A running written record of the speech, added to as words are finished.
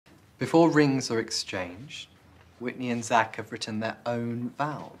Before rings are exchanged, Whitney and Zack have written their own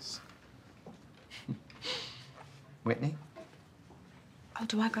vows. Whitney? Oh,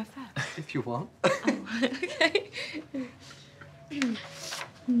 do I go first? If you want. Oh, okay.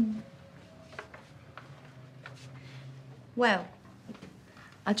 Well,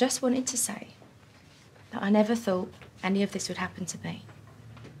 I just wanted to say that I never thought any of this would happen to me.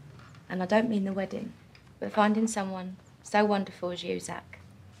 And I don't mean the wedding, but finding someone so wonderful as you, Zack.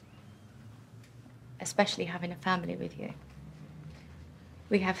 Especially having a family with you.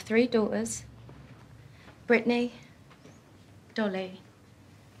 We have 3 daughters, Britney, Dolly,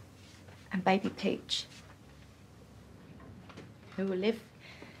 and baby Peach, who will live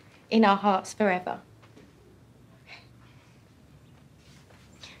in our hearts forever.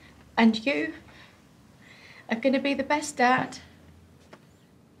 And you are going to be the best dad,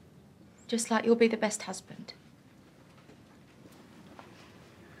 just like you'll be the best husband.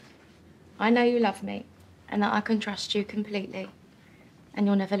 I know you love me and that I can trust you completely and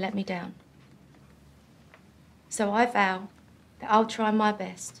you'll never let me down. So I vow that I'll try my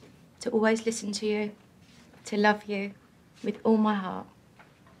best to always listen to you, to love you with all my heart,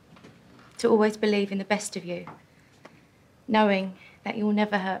 to always believe in the best of you, knowing that you'll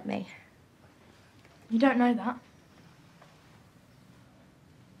never hurt me. You don't know that.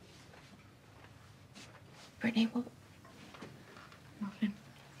 Britney, what? Nothing.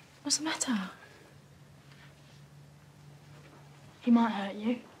 What's the matter? He might hurt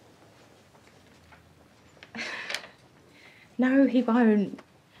you. No, he won't.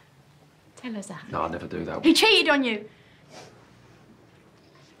 Tell us that. No, I'll never do that. He cheated on you.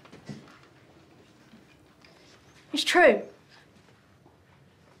 It's true.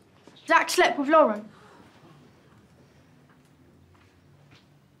 Zack slept with Lauren.